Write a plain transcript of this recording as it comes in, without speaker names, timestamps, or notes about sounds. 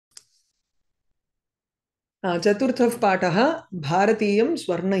चतुर्थः पाठः भारतीयं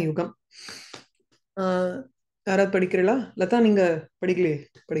स्वर्णयुगम् யாராவது படிக்கிறீங்களா? லதா நீங்க படிக்கலையே,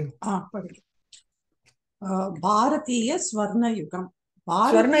 படிங்க. படிக்க Bharatiya ஸ்வர்ணயுகம்.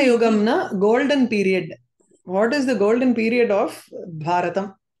 ஸ்வர்ணயுகம்னா golden period. What is the golden period of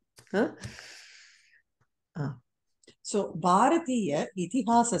Bharatam? So Bharatiya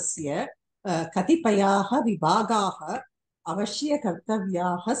இதிஹாசஸ்ய கதிபயாः விபாகாः அவசிய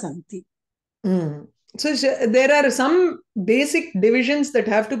கர்த்தவ்யாः சந்தி. So there are some basic divisions that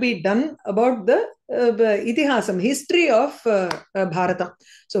have to be done about the itihasam, history of Bharatam.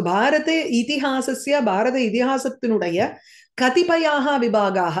 So Bharate itihasasya, Bharata itihasattinudaya katipayaha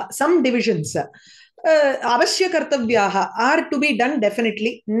vibhagaha, some divisions avashya kartavyaha are to be done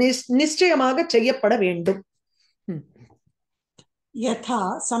definitely, nischayamaga cheyyapada vendum. यथा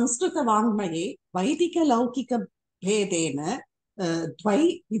संस्कृत वाङ्मये वैदिक लौकिक भेदेन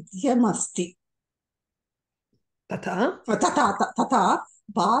द्वैविध्यमस्ति तथा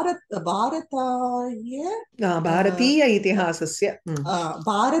भारतीय इतिहासस्य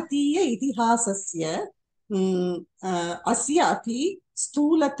अस्य अपि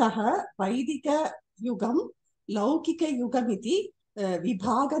स्थूलतः वैदिकयुगं लौकिकयुगमिति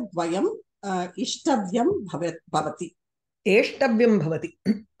विभागद्वयम् इष्टव्यं भवति. एष्टव्यं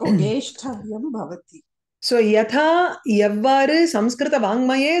भवति. सो यथा எவ்வாறு சம்ஸ்கிருத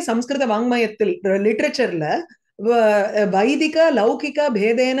வாங்மயத்தில் லிட்டரேச்சர்ல வைதிக லௌகிக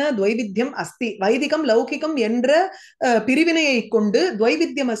பேதேன துவைவித்தியம் அஸ்தி, வைதிகம் லௌகிகம் என்ற பிரிவினையை கொண்டு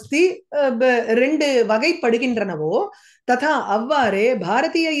துவைவித்தியம் அஸ்தி, ரெண்டு வகைப்படுகின்றனவோ, ததா அவ்வாறே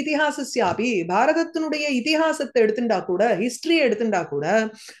பாரதிய இதிஹாசஸ்யாபி, பாரதத்தினுடைய இதிஹாசத்தை எடுத்துட்டா கூட, ஹிஸ்டரி எடுத்துட்டா கூட,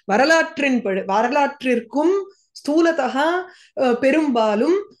 வரலாற்றிற்கும் ஸ்தூலதா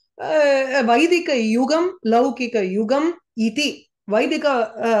பெரும்பாலும் வைதிக யுகம் லௌகிக யுகம் இதி, வைதிக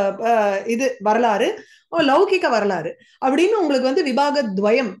இது வரலாறு, லௌகிக வரலாறு அப்படின்னு உங்களுக்கு வந்து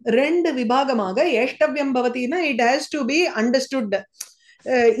விபாகத்வயம், ரெண்டு விபாகமாக ஏஷ்டவ்யம் பவதினா it has to be understood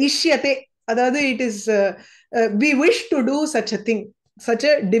இஷ்யதே, அதாவது it is we wish to do such a thing, such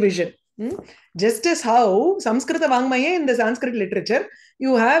a division. Just as how Samskrta Vangmaya in the Sanskrit literature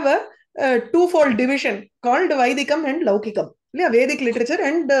you have a twofold division called Vaidikam and Laukikam, Vedic literature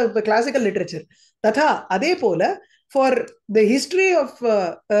and classical literature. Tatha ade pola for the history of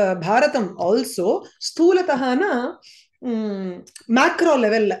Bharatam also sthulatah na macro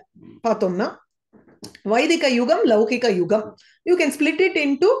level pathomna Vaidika Yugam, Laukika Yugam. You can split it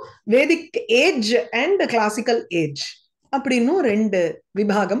into Vedic age and classical age. அப்படின்னும் ரெண்டு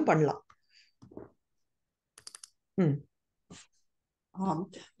விபாகம் பண்ணலாம்.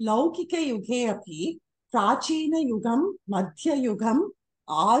 लौकिक युगे अपि प्राचीन युगं, मध्य युगं,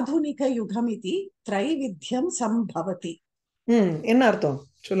 आधुनिक युगम् इति त्रैविध्यं संभवति. என்ன அர்த்தம்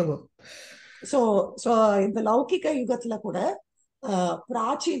சொல்லுங்க. சோ இந்த லௌகிக யுகத்துல கூட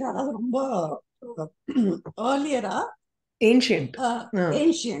பிராச்சீன, அதாவது ரொம்ப ஏர்லியரா, ஏன்ஷியன்ட்,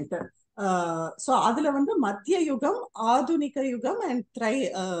 சோ அதுல வந்து மத்திய யுகம், ஆதுனிக யுகம் and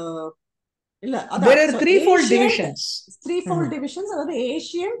இல்ல, there are threefold divisions. அதாவது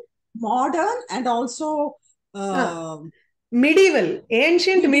Asian, modern and also medieval,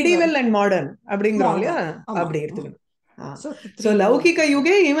 ancient, medieval and modern அப்படிங்கறோம் இல்லையா, அப்படி எடுத்துக்கணும். So Laukika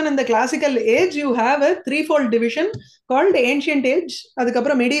Yuge, even in the classical age, you have a threefold division called ancient age,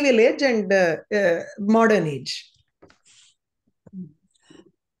 adukapra medieval age and modern age.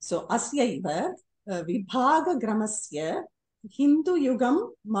 So asyaiva vibhaga gramasya Hindu yugam,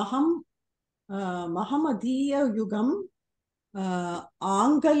 Mahamadiya yugam,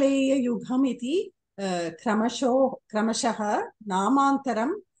 Angaleya yugam iti kramashah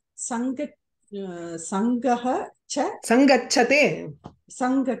namantaram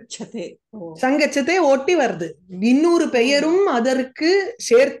சங்கச்சதே ஒட்டி வருது. இன்னொரு பெயரும் அதற்கு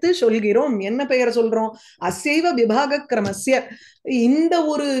சேர்த்து சொல்கிறோம். என்ன பெயர் சொல்றோம்? அசைவ விபாக கிரமஸ்ய, இந்த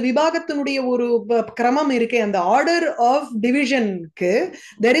ஒரு விபாகத்தினுடைய ஒரு கிரமம் இருக்கே, அந்த order of டிவிஷனுக்கு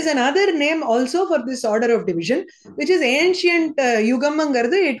there is another name also for this order of division, which is ancient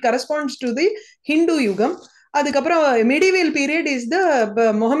யுகம்ங்கிறது it corresponds to the Hindu யுகம். அதுக்கப்புறம் medieval period is the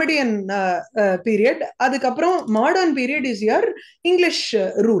Mohammedan period. அதுக்கப்புறம் modern period is your English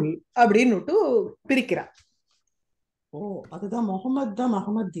rule அப்படின்னுட்டு பிரிக்கிறார். அதுதான் முகமது.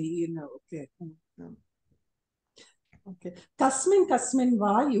 கஸ்மின்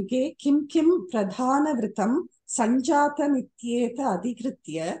வா UK கிம் கிம் பிரதான விருத்தம் சஞ்சாதமித்யேத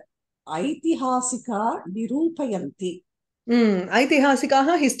அதிகிருத்ய ஐதிஹாசிகா நிரூபயந்தி.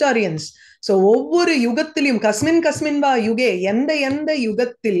 ஐதிஹாசிக்காக historians. So ஒவ்வொரு யுகத்திலும் கஸ்மின் கஸ்மின் வா யுகே, எந்த எந்த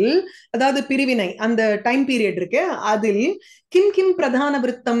யுகத்தில், அதாவது பிரிவினை அந்த டைம் பீரியட் இருக்கு, அதில் கிம் கிம் பிரதான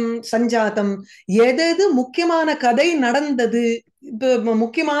விருத்தம் சஞ்சாத்தம், எது முக்கியமான கதை நடந்தது,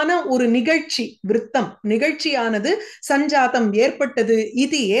 முக்கியமான ஒரு நிகழ்ச்சி விருத்தம் நிகழ்ச்சியானது சஞ்சாத்தம் ஏற்பட்டது,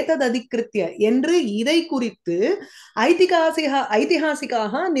 இது ஏதது அதிகிருத்திய என்று இதை குறித்து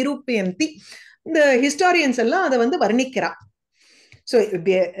ஐதிஹாசிக்காக நிரூபயந்தி, இந்த ஹிஸ்டாரியன்ஸ் எல்லாம் அதை வந்து வர்ணிக்கிறா. ஸோ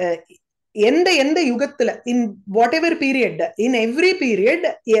எந்த எந்த யுகத்துல, in what ever period, in every period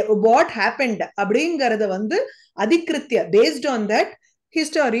what happened அப்படிங்கறத வந்து அதிகிருத்திய, based on that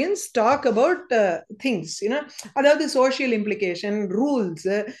historians talk about things. அதாவது சோஷியல் இம்ப்ளிகேஷன், ரூல்ஸ்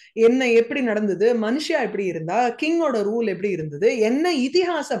என்ன, எப்படி நடந்தது, மனுஷா எப்படி இருந்தா, கிங்கோட ரூல் எப்படி இருந்தது, என்ன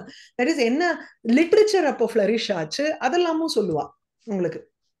இதிகாசம், தட் இஸ் என்ன லிட்ரேச்சர் அப்போ ஃபிளரிஷ் ஆச்சு, அதெல்லாமும் சொல்லுவா உங்களுக்கு.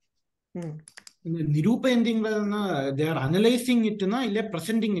 நிரூபயந்திங்கிறதுனா they are analyzing itனா இல்ல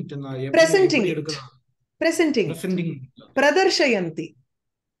presenting itனா, presenting எப்படி it, எடுக்கலாம்? presenting பிரதர்ஷயந்தி.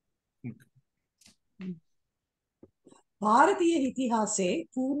 भारतीय इतिहासे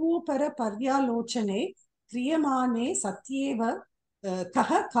पूर्वोपर पर्यालोचने क्रियमाणे सत्येव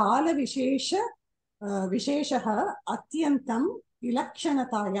कः विशेषः अत्यन्तं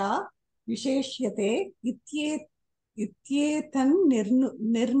विलक्षणतया विशेष्यते इत्येतन्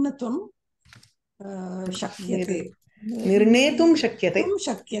निर्णेतुं शक्यते. निर्णेतुं शक्यते.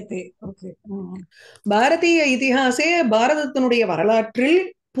 ஓகே. பாரதிய இதிகாசே, பாரதத்தினுடைய வரலாற்றில்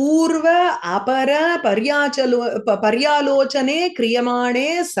பூர்வ அபர பர்யாலோச்சனே கிரியமானே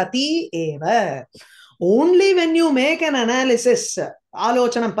சதி ஏவ. Only when you make an analysis,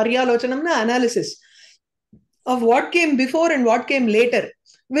 ஆலோசனம் பர்யாலோச்சனம்னா analysis of what came before and what came later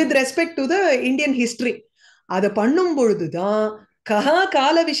with respect to the Indian history, அதை பண்ணும் பொழுதுதான் கஹா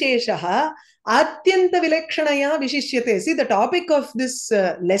கால விசேஷः அத்யந்த விலக்ஷணையா விசிஷ்யதே. See, the topic of this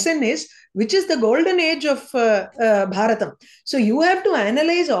lesson is which is the golden age of Bharatam. So you have to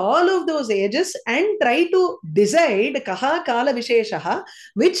analyze all of those ages and try to decide kaha kala visheshaha,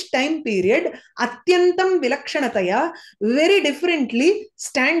 which time period atyantam vilakshanataya, very differently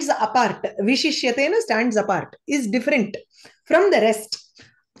stands apart. Vishishyatena stands apart, is different from the rest.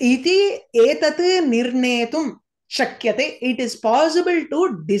 Iti etat nirnetum shakyate. It is possible to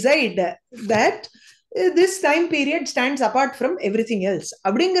decide that this time period stands apart from everything else.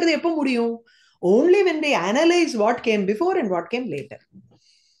 அப்படிங்கிறது எப்போ முடியும்? Only when they analyze what came before and what came later.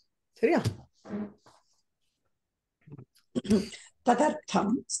 சரியா? तदर्थं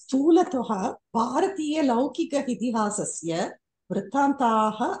स्थूलतः भारतीय लौकिक इतिहासस्य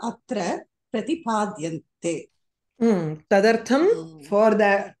वृत्तान्ताः अत्र प्रतिपाद्यन्ते. तदर्थं, for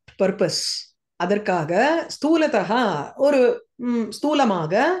that purpose, அதற்காக ஸ்தூலதா, ஒரு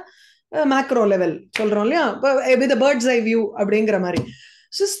ஸ்தூலமாக, மேக்ரோ லெவல் சொல்றோம் இல்லையா, வித் பேர்ட்ஸ் ஐ வியூ அப்படிங்கிற மாதிரி,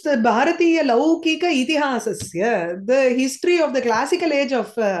 பாரதிய லௌகிக இதிகாசஸ்ய, த history of the classical age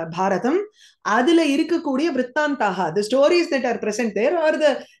of பாரதம், அதுல இருக்கக்கூடிய விற்த்தாந்தாக, the stories that R present there are த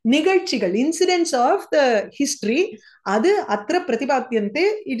நிகழ்ச்சிகள், இன்சிடென்ட்ஸ் ஆஃப் த ஹிஸ்டரி, அது அத்திர பிரதிபாத்தியந்தே,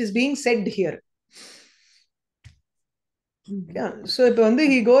 it is being set here. So இப்ப வந்து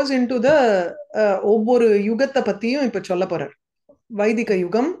he goes into the ஒவ்வொரு யுகத்தை பத்தியும் இப்ப சொல்ல போறார். வைதிக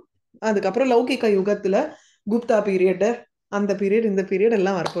யுகம், அதுக்கப்புறம் லௌகிக யுகத்துல குப்தா பீரியட், அந்த பீரியட், இந்த பீரியட்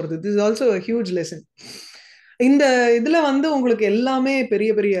எல்லாம் வரப்போறது. This is also huge lesson. இந்த இதுல வந்து உங்களுக்கு எல்லாமே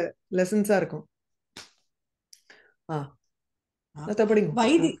பெரிய பெரிய லெசன்ஸா இருக்கும்.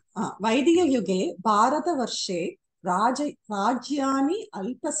 வைதிக யுகே பாரத வர்ஷே ராஜ்யானி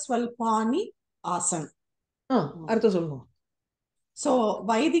அல்பஸ்வல்பானி ஆசன். அர்த்தம் சொல்லுவோம். சோ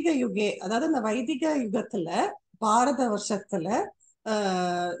வைதிக யுகே, அதாவது இந்த வைதிக யுகத்துல பாரத வருஷத்துல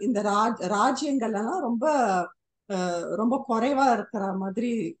இந்த ராஜ்யங்கள் எல்லாம் ரொம்ப ரொம்ப குறைவா இருக்கிற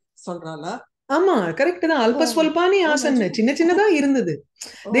மாதிரி சொல்றாள. ஆமா, கரெக்ட் தான். அல்பஸ்வல்பானி ஆசன், சின்ன சின்னதா இருந்தது.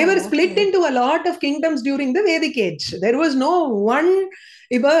 They were split into a lot of kingdoms during the Vedic age. There was no one.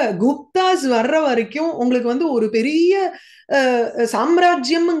 இப்ப குப்தாஸ் வர்ற வரைக்கும் உங்களுக்கு வந்து ஒரு பெரிய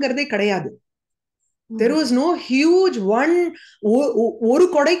சாம்ராஜ்யம்ங்கிறதே கிடையாது. There was no huge one. ஒரு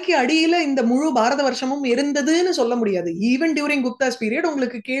கொடைக்கு அடியில இந்த முழு பாரத வருஷமும் இருந்ததுன்னு சொல்ல முடியாது. ஈவன் டியூரிங் குப்தாஸ் பீரியட்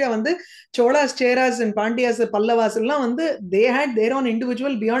உங்களுக்கு கீழே வந்து சோழாஸ், சேராஸ் அண்ட் பாண்டியாஸ், பல்லவாஸ் எல்லாம் வந்து they had their own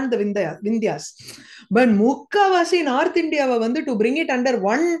individual beyond the Vindhyas. But முக்காவாசி நார்த் இந்தியாவை வந்து to bring it under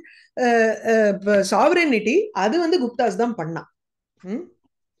one sovereignty, அது வந்து குப்தாஸ் தான் பண்ணா.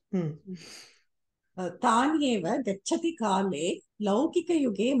 தானியேவ கச்சதி காலே லௌகிக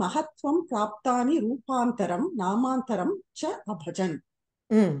யுகே மகத்வம் பிராப்தானி ரூபாந்தரம் நாமாந்தரம் ச அபஜன்.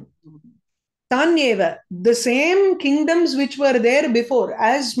 Tanyeva, the same kingdoms which were there before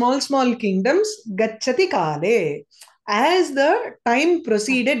as small kingdoms, gachati kale, as the time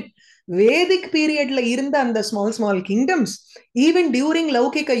proceeded, Vedic periodல இருந்த அந்த small kingdoms, even during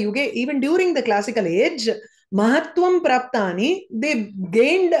Laukika Yuge, even during the classical age, Mahatvam Praptani, they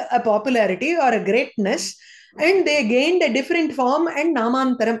gained a popularity or a greatness, and they gained a different form and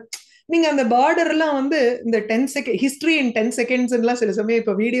Namantaram. நீங்க அந்த பார்டர்லாம் வந்து இந்த 10 second history இன் 10 செகண்ட்ஸ்லாம் சில சமயம்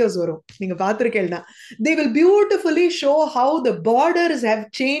இப்போ videos வரும், நீங்க பார்த்துருக்கேன்னா they will beautifully show how the borders have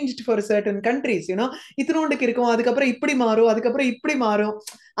changed for certain countries, you know, இத்தினோண்டுக்கு இருக்கும், அதுக்கப்புறம் இப்படி மாறும், அதுக்கப்புறம் இப்படி மாறும்,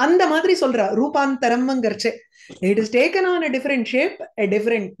 அந்த மாதிரி சொல்றா ரூபாந்தரம்ங்கிறச்சே. It is taken on a different shape, a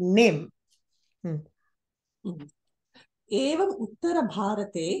different name. एवं उत्तर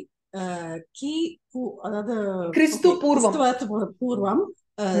भारते की அதாவது கிறிஸ்து பூர்வம் பூர்வம்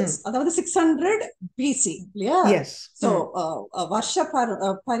அதாவது 600 BC இல்லையா? yes so வருஷ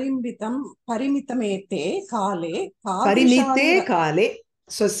பரிமிதமேதே காலே பரிமிதே காலே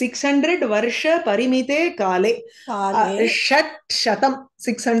so 600 வருஷ பரிமிதே காலே ஷட் சதம்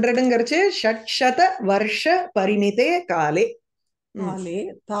 600ங்கிறச்சு ஷட் சத வருஷ பரிமிதே காலே காலே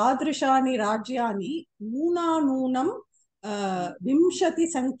தாத்ருஷானி ராஜ்யானி நூனாநூனம் விம்சதி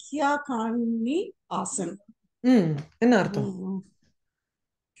சங்கியாகானி ஆசன். என்ன அர்த்தம்?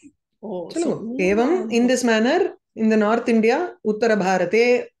 एवं in this manner in the North India, Uttara Bharate,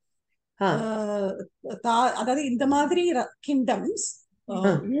 அதாவது இந்த மாதிரி kingdoms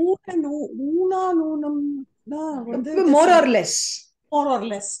more or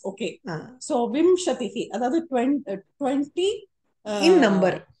less okay. so vimshatihi அதாவது 20 in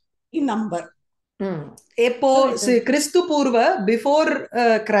number எப்போ கிறிஸ்து பூர்வ before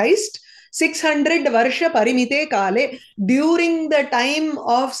Christ 600 வருஷ பரிமிதே காலே, during the time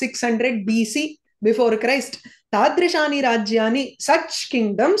of 600 BC before Christ, தாத்ருஷானி ராஜ்யானி, such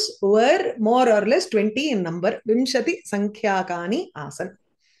kingdoms were more or less 20 in number, விம்சதி சங்கியாகானி Hassan.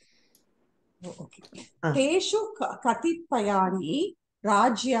 தேஷு கதிப்பயானி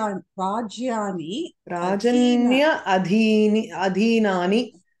ராஜ்யானி ராஜன்ய அதீனானி.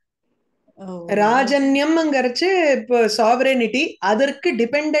 ராஜன்யம்ங்கிறச்சு இப்போ sovereignty, அதற்கு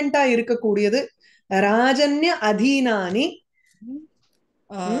டிபெண்டா இருக்கக்கூடியது. ராஜன்ய அதீனானி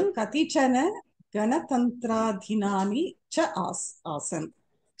கதிச்சன கணதந்திராதீனானி ச Hassan.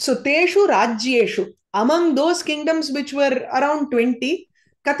 so teshu rajyeshu, among those kingdoms which were around 20,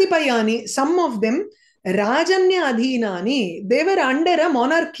 katipayani, some of them, rajanya adhinani, they were under a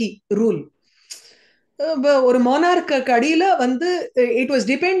monarchy rule. ஒரு மோனார்க்கு அடியில வந்து it was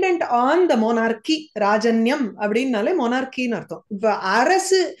dependent on the monarchy. ராஜன்யம் அப்படின்னாலே மோனார்கின்னு அர்த்தம். இப்ப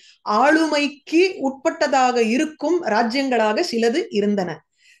அரசு ஆளுமைக்கு உட்பட்டதாக இருக்கும் ராஜ்யங்களாக சிலது இருந்தன,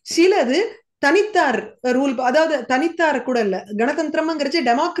 சிலது தனித்தார் ரூல், அதாவது தனித்தார் கூட இல்ல, கணதந்திரம்ங்கிறச்சு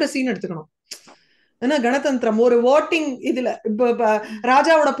டெமோக்ரஸின்னு எடுத்துக்கணும். ஏன்னா கணதந்திரம் ஒரு ஓட்டிங் இதுல இப்ப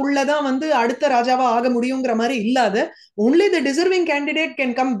ராஜாவோட புள்ளதான் வந்து அடுத்த ராஜாவா ஆக முடியுங்கிற மாதிரி இல்லாத, only the deserving candidate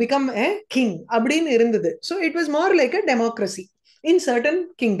can become a king அப்படின்னு இருந்தது. so it was more like a democracy in certain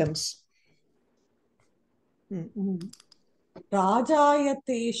kingdoms.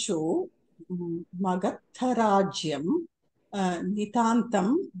 ராஜாயதேஷு மகத்தராஜ்யம்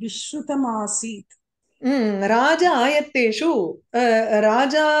நிதாந்தம் விஸ்ருதமாசீத். ராஜா ஆயத்தேஷு,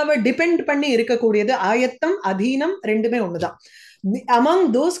 ராஜாவை டிபெண்ட் பண்ணி இருக்கக்கூடியது. ஆயத்தம் அதீனம் ரெண்டுமே ஒண்ணுதான். among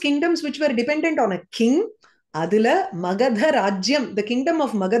those kingdoms which were dependent on a king, அதுல மகத ராஜ்யம், the kingdom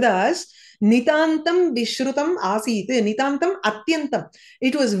of Magadhas, நிதாந்தம் விஸ்ருதம் ஆசீத். நிதாந்தம் அத்தியந்தம்,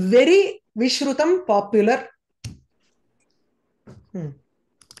 it was very விஸ்ருதம் popular.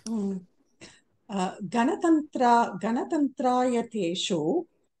 கணதந்திராயதேஷு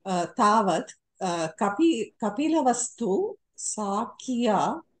தாவத் கபிலவஸ்து சாக்கியா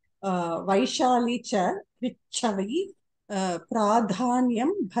வைஷாலி ச விச்சவை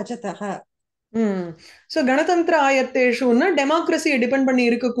பிராதான்யம் பஜதஹ. சோ கணதந்திர ஆயத்தேஷுன்னா டெமோக்ரஸியை டிபெண்ட் பண்ணி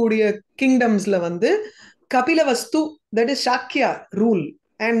இருக்கக்கூடிய கிங்டம்ஸ்ல வந்து Kapilavastu, that is Shakya rule,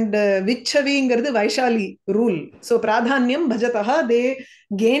 and விச்சவிங்கிறது Vaishali rule. so பிராதான்யம் பஜதஹ, they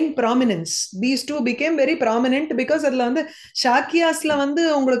gain prominence. these two became very prominent because அதுல வந்து சாக்கியாஸ்ல வந்து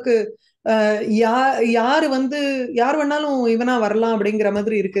உங்களுக்கு யாரு வந்து யார் வேணாலும் இவனா வரலாம் அப்படிங்கிற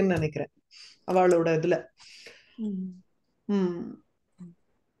மாதிரி இருக்குன்னு நினைக்கிறேன் அவளோட இதுல.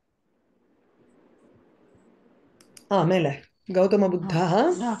 மேல கௌதம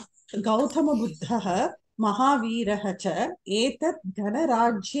புத்தः மகாவீரः ச ஏதத்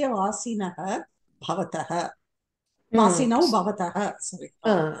கணராஜ்யவாசினः பவதः வாசினௌ பவதः.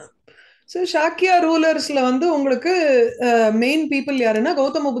 ஸோ ஷாக்கியா ரூலர்ஸ்ல வந்து உங்களுக்கு மெயின் பீப்புள் யாருன்னா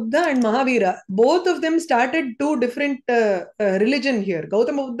Gautama Buddha and Mahavira. Both of them started two different religion here.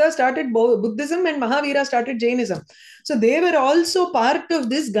 Gautama Buddha started Buddhism and Mahavira started Jainism. So they were also part of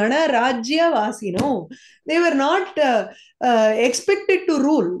this Gana Rajya Vasino. They were not expected to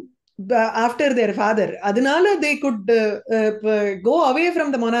rule after their father. அதனால they could go away from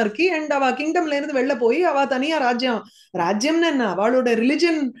the monarchy and அவ கிங்டம்ல இருந்து வெளில போய் அவ தனியா ராஜ்யம்னு என்ன அவளோட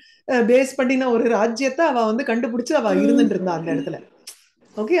religion base பண்ணின ஒரு ராஜ்யத்தை அவ வந்து கண்டுபிடிச்சு அவ இருந்துட்டு இருந்தா அந்த இடத்துல.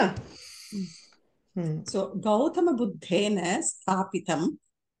 ஓகேயா? So Gautama Buddhena sthapitam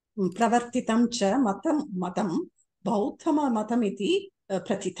pravartitam cha matam Bauddhama matam iti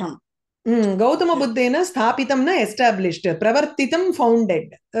pratitam. Gautama Buddhena sthapitamna established, pravartitam founded.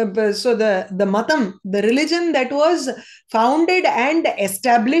 So the matam, the religion that was founded and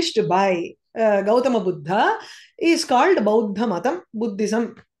established by Gautama Buddha is called Bauddha matam,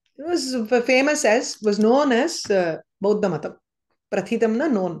 Buddhism. It was famous as, was known as Bauddha matam. Prathitamna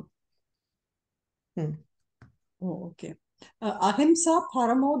known. Oh, okay. Ahimsa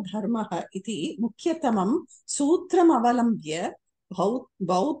paramo dharmaha iti mukhyatamam sutram avalambya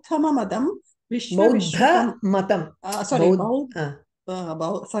Bauddhama madam Bauddha matam.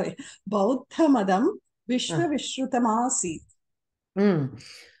 Bauddha madam Vishwa Vishrutamasi.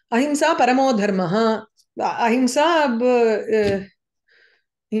 Ahimsa paramo dharmaha. Ahimsa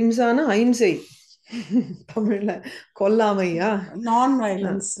ஹிம்சானா அஹிம்சை. தமிழ்ல கொல்லாமையா? Non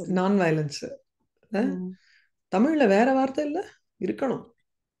violence. Non violence. தமிழ்ல வேற வார்த்தை இல்ல இருக்கணும்.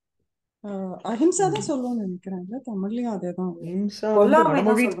 அஹிம்சா தான் சொல்லுவோம்னு நினைக்கிறேன். தமிழ்லயும் அதேதான். அஹிம்சா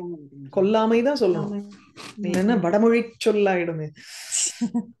வடமொழி கொல்லாமை தான் சொல்லணும், இல்லைன்னா வடமொழி சொல்லாயிடுமே.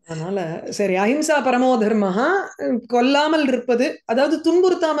 அதனால சரி, அஹிம்சா பரமோ தர்மஹா, கொல்லாமல் இருப்பது, அதாவது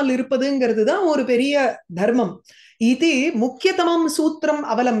துன்புறுத்தாமல் இருப்பதுங்கிறது தான் ஒரு பெரிய தர்மம். இது முக்கியத்தமம் சூத்திரம்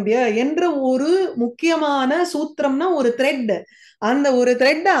அவலம்பிய என்ற ஒரு முக்கியமான சூத்திரம்னா ஒரு த்ரெட், அந்த ஒரு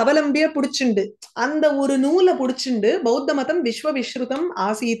த்ரெட் அவலம்பிய புடிச்சுண்டு, அந்த ஒரு நூலை புடிச்சுண்டு பௌத்த மதம் விஸ்வ விஸ்ருதம்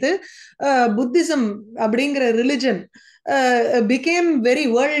ஆசீத்து. புத்திசம் அப்படிங்கிற religion became very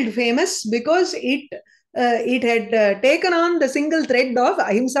world famous because it had taken on the single thread of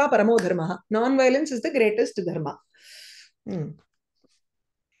ahimsa paramo dharma. Non-violence is the greatest dharma.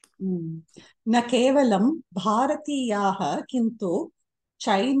 न केवलं भारतीयाः किन्तु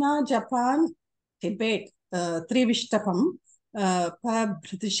चैना जपान् टिबेट् त्रिविष्टपं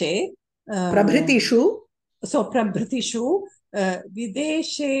प्रभृतिषु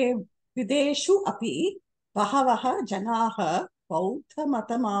विदेशेषु अपि बहवः जनाः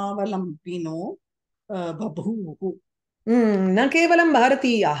बौद्धमतमावलम्बिनो बभूवुः. न केवलं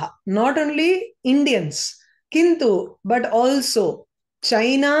भारतीयाः, not only Indians, किन्तु but also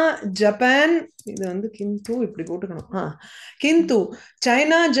சைனா, ஜப்பான், இது வந்து கிந்து இப்படி போட்டுக்கணும். கிந்து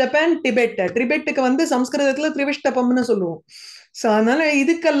சைனா, ஜப்பான், டிபெட்டுக்கு வந்து சம்ஸ்கிருதத்துல திரிவிஷ்டபம்னு சொல்லுவோம். சோ அதனால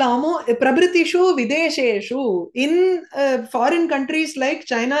இதுக்கெல்லாமும் பிரபிருதிஷு விதேசேஷு, இன் foreign countries like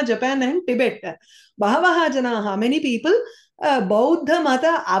China, Japan and Tibet, பஹவஹ ஜனாஹ, many people பௌத்த மத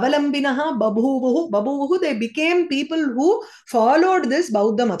அவலம்பினஹ பபூவுஹு, they became people who followed this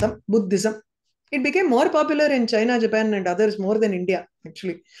பௌத்த மதம், Buddhism. It became more popular in China, Japan and others more than India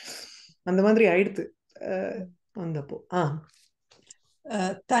actually. அந்த மாதிரி ஆயிடுது வந்தப்போ.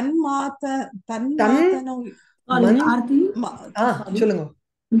 சொல்லுங்க.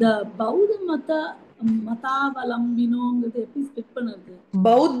 இந்த பௌத்த மதாவலம்பினோங்கிறது எப்படி ஸ்பெட் பண்ணுது?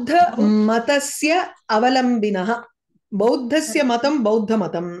 பௌத்த மதஸ்ய அவலம்பினஹ, பௌத்தஸ்ய மதம் பௌத்த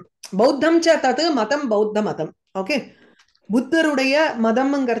மதம், பௌத்தம் ச தத் மதம் பௌத்த மதம். ஓகே, புத்தருடைய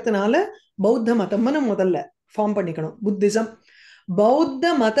மதம்ங்கிறதுனால பௌத்த மதம்னு முதல்ல ஃபார்ம் பண்ணிக்கணும், புத்திசம். பௌத்த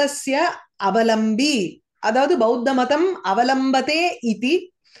மதஸ்ய அவலம்பி, அதாவது பௌத்த மதம் அவலம்பதே இதி,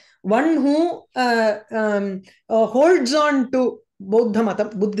 one who holds on to பௌத்த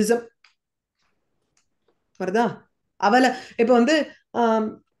மதம், புத்திசம். வருதா? இப்ப வந்து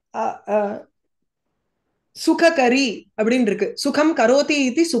சுககரி அப்படின்னு இருக்கு, சுகம் கரோதி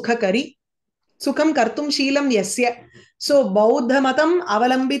இதி சுககரி, சுகம் கர்த்தும் ஷீலம் யஸ்ய. So பௌத்த மதம்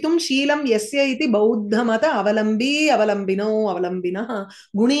அவலம்பித்தும் ஷீலம் யஸ்ய இதி பௌத்த மத அவலம்பி அவலம்பினோ அவலம்பினா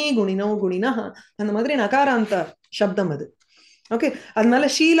குணி குணினோ குணினா, அந்த மாதிரி நகாராந்த சப்தம் அது. ஓகே, அதனால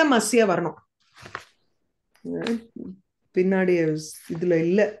ஷீலம் அஸ்ய வரணும். பின்னாடி இதுல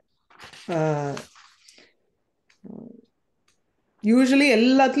இல்ல, யூஸ்வலி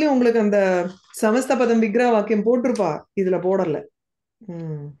எல்லாத்துலயும் உங்களுக்கு அந்த சமஸ்த பதம் விக்ரா வாக்கியம் போட்டிருப்பா, இதுல போடல.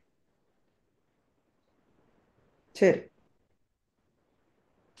 சரி,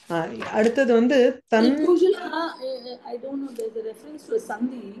 அடுத்தது வந்து Usually, I don't know, there's a reference to a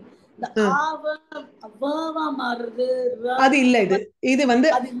sandhi இந்த ஆவ அவ்வா மாறுறது அது இல்ல. இது வந்து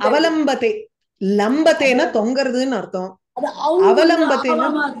அவலம்பதே. லம்பதேனா தொங்கறதுன்னு அர்த்தம். அது அவு அவலம்பதேனா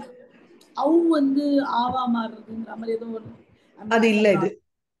அவு வந்து ஆவா மாறுறதுங்கிற மாதிரி ஏதோ ஒரு அது இல்ல.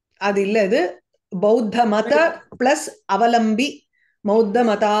 அது இல்ல. இது பௌத்த மத பிளஸ் அவலம்பி, பௌத்த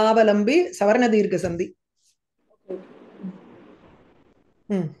மதாவலம்பி சவர்ண தீர்க்க சந்தி.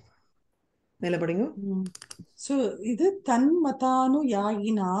 மேல படிங்க. சோ இது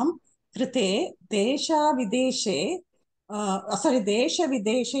தன்மதானுயாயினாம் கிருதே தேசாவிதேசே சாரி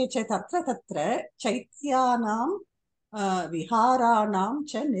தேசவிதேசே ச தத்ர தத்ர சைத்யானாம் விஹாராணாம்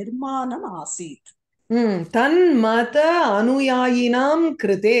ச நிர்மாணம் ஆசீத். தன்மத அனுயாயினாம்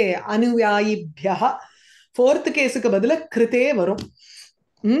கிருதே அனுயாயிபியः. ஃபோர்த் கேஸுக்கு பதிலா கிருதே வரும்.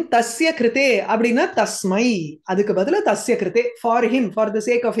 தஸ்ய கிருதே அப்படின்னா தஸ்மை, அதுக்கு பதிலா தஸ்ய கிருதே, for him, for the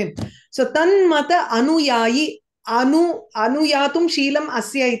sake of him. So தன்மத அனுயாயி, அனுயாத்தும் Sheelam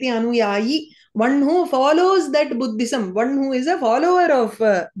அஸ்ய இதி அனுயாயி, one who follows that Buddhism, one who is a follower of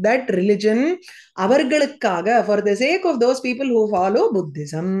that religion, அவர்களுக்காக, for the sake of those people who follow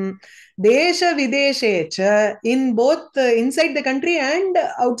Buddhism, desha videshecha, in both inside the country and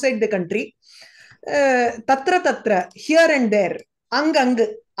outside the country, tatra tatra, here and there, angangu,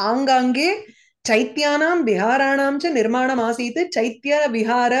 angange, chaityanam viharanam cha nirmanam asit. Chaitya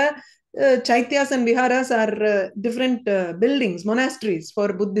vihara, chaityas and viharas are different buildings, monasteries for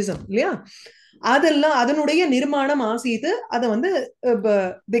Buddhism, இல்லையா? அதெல்லாம் அதனுடைய நிர்மாணம் ஆசீது. அதை வந்து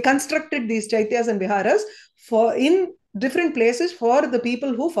they constructed these chaityas and viharas for in different places for the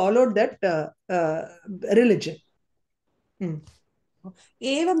people who followed that religion.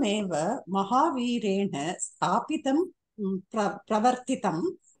 एवमेव महावीरेण स्थापितं प्रवर्तितं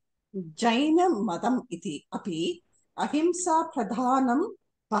जैनमतम् इति अपि अहिंसा प्रधानं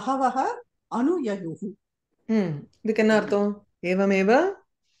बहवः अनुययुः. இதுக்கு என்ன அர்த்தம்? ஏவமேவ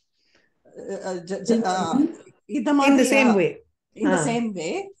in the same way. In the same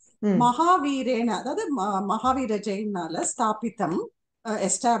way, மகாவீரேன, அதாவது மகாவீர ஜெயினால ஸ்தாபித்தம்,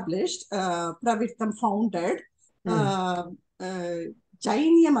 established, பிரவிர்த்தம், founded,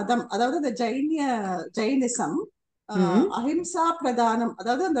 ஜைனிய மதம், அதாவது இந்த ஜெயினிசம் அஹிம்சா பிரதானம்,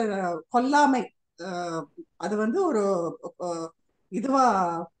 அதாவது அந்த கொல்லாமை, அது வந்து ஒரு இதுவா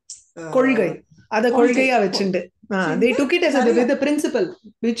கொள்கை, அத கொள்கையா வச்சுண்டு they took it as a principle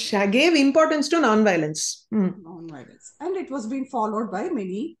which gave importance to non-violence. And it was being followed by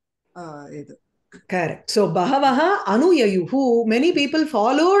many. Correct. So bahavaha anuyayuhu, many people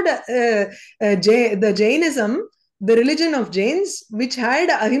followed the Jainism, the religion of Jains, which had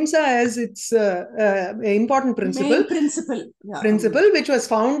ahimsa as its important principle. Main principle. Principle which was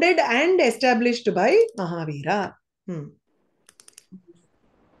founded and established by Mahavira.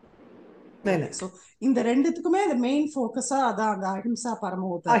 So இந்த ரெண்டுத்துக்குமே the main focus அதான் அந்த அஹிம்சா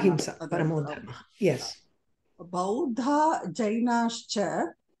பரமோதர்ம. அஹிம்சா பரமோதர்ம. Yes. பௌத்தா ஜைனாश्च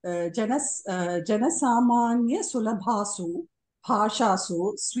जनसामान्य सुलभासु भाषासु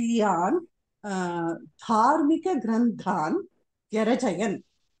स्वीयान् धार्मिक ग्रन्थान् व्यरचयन्.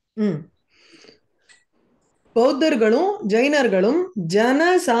 பௌத்தர்களும் ஜெயினர்களும் ஜன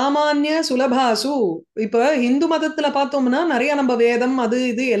சாமானிய சுலபாசு, இப்ப இந்து மதத்துல பார்த்தோம்னா நிறைய நம்ம வேதம் அது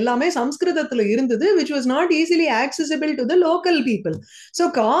இது எல்லாமே சம்ஸ்கிருதத்துல இருந்தது, which was not easily accessible to the local people. So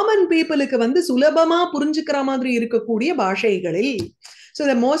common peopleக்கு வந்து சுலபமா புரிஞ்சுக்கிற மாதிரி இருக்கக்கூடிய பாஷைகளில், so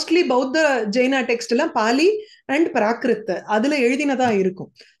the mostly பௌத்த ஜெயினா டெக்ஸ்ட் எல்லாம் பாலி அண்ட் பிராகிருத் அதுல எழுதினதா இருக்கும்.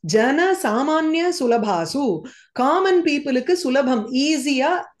 ஜன சாமானிய சுலபாசு, காமன் பீப்புளுக்கு சுலபம்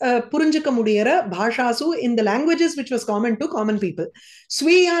ஈஸியா புரிஞ்சுக்க முடியற பாஷாசு, in the languages which was common to common people.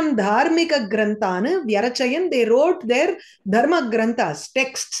 ஸ்வீயான் தார்மிக கிரந்தானு வியரச்சயன், they wrote their dharma granthas,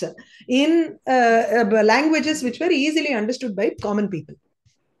 texts in languages which were easily understood by common people.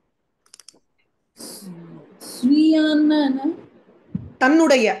 ஸ்வீயான்னா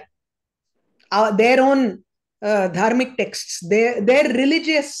தன்னுடைய their own dharmic texts, their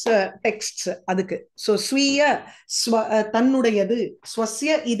religious texts, அதுக்கு. So ஸ்வீய தன்னுடையது,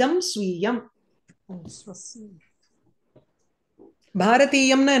 ஸ்வஸ்ய இதம் ஸ்வீயம்.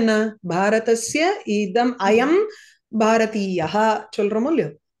 பாரதீயம்னா என்ன? பாரதஸ்ய இதம் அயம் பாரதீயः சொல்றோமோ இல்லையோ,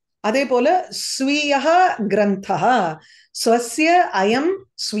 அதே போல ஸ்வீயः கிரந்தः ஸ்வஸ்ய அயம்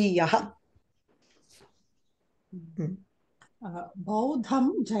ஸ்வீயः.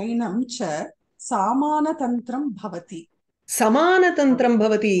 பௌத்தம் ஜைனம் ச சமானதந்திரம் பவதி. சமானதந்திரம்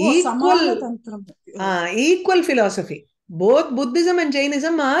பவதி, equal philosophy. Both Buddhism and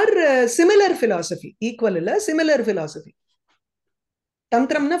Jainism are similar philosophy. Equal illa, similar philosophy.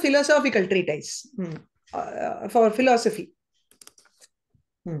 Tantramna philosophical treatise for philosophy.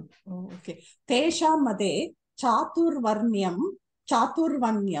 Okay. Tesham made chaturvarnyam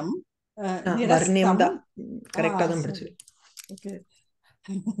சாதுர்வர்ணியம் வர்ணியம் நிரஸ்தம் தான் கரெக்டா தான் சாரி படிச்சிருக்கு. ஓகே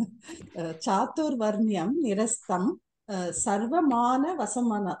சாதுர்வர்ணியம் நிரஸ்தம் சர்வமான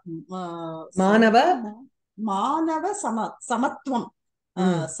வசமன மானவ மானவ சமத்துவம்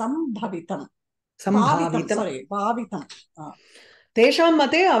சம்பவிதம் பாவிதம் சம்பாவிதம் சாரி பாவிதம் தேஷாம்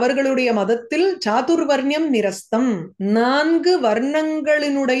மதே அவர்களுடைய மதத்தில் சாதுர்வர்ணியம் நிரஸ்தம் 4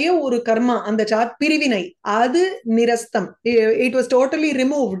 வர்ணங்களினுடைய ஒரு கர்மா அந்த பிரிவினை அது நிரஸ்தம். It was totally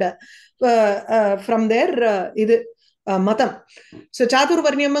removed from தேர் இது மதம். ஸோ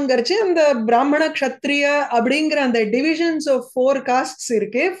சாதுர்வர்ணியம்ங்கிறச்சு அந்த பிராமண க்ஷத்ரிய அப்படிங்கிற அந்த டிவிஷன்ஸ் ஆஃப் 4 காஸ்ட்ஸ்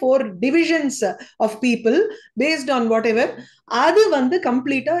இருக்கு, 4 divisions of people based on what ever, அது வந்து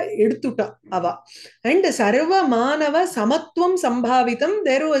கம்ப்ளீட்டா எடுத்துட்டா அவ. அண்ட் சர்வ மானவ சமத்துவம் சம்பாவிதம்,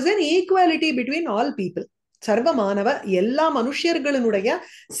 there was an equality between all people. சர்வ மானவ எல்லா மனுஷர்களுடைய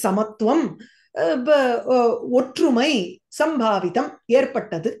சமத்துவம் ஒற்றுமை சம்பாவிதம்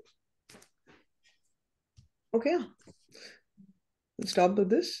ஏற்பட்டது. Okay, stop with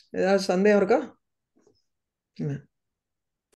this. ஏதாவது சந்தேகம் இருக்கா?